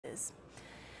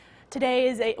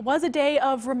Today was a day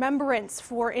of remembrance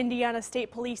for Indiana State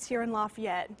Police here in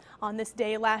Lafayette. On this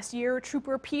day last year,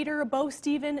 Trooper Peter Bo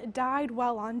Stephan died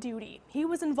while on duty. He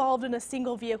was involved in a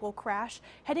single vehicle crash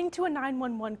heading to a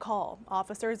 911 call.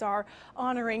 Officers are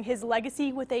honoring his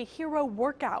legacy with a hero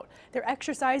workout. They're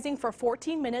exercising for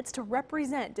 14 minutes to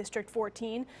represent District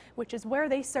 14, which is where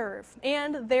they serve.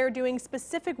 And they're doing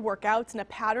specific workouts in a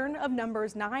pattern of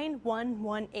numbers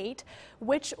 9118,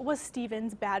 which was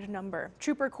Stephan's badge number.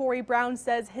 Trooper Corey Brown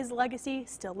says his legacy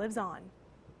still lives on.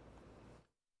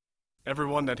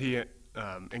 Everyone that he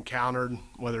encountered,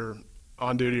 whether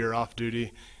on duty or off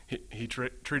duty, he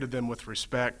treated them with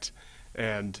respect,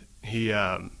 and he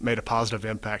made a positive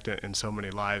impact in so many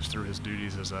lives through his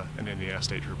duties as an Indiana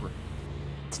State Trooper.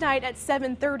 Tonight at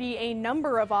 7:30, a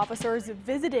number of officers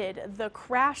visited the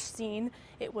crash scene.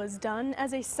 It was done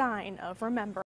as a sign of remembrance.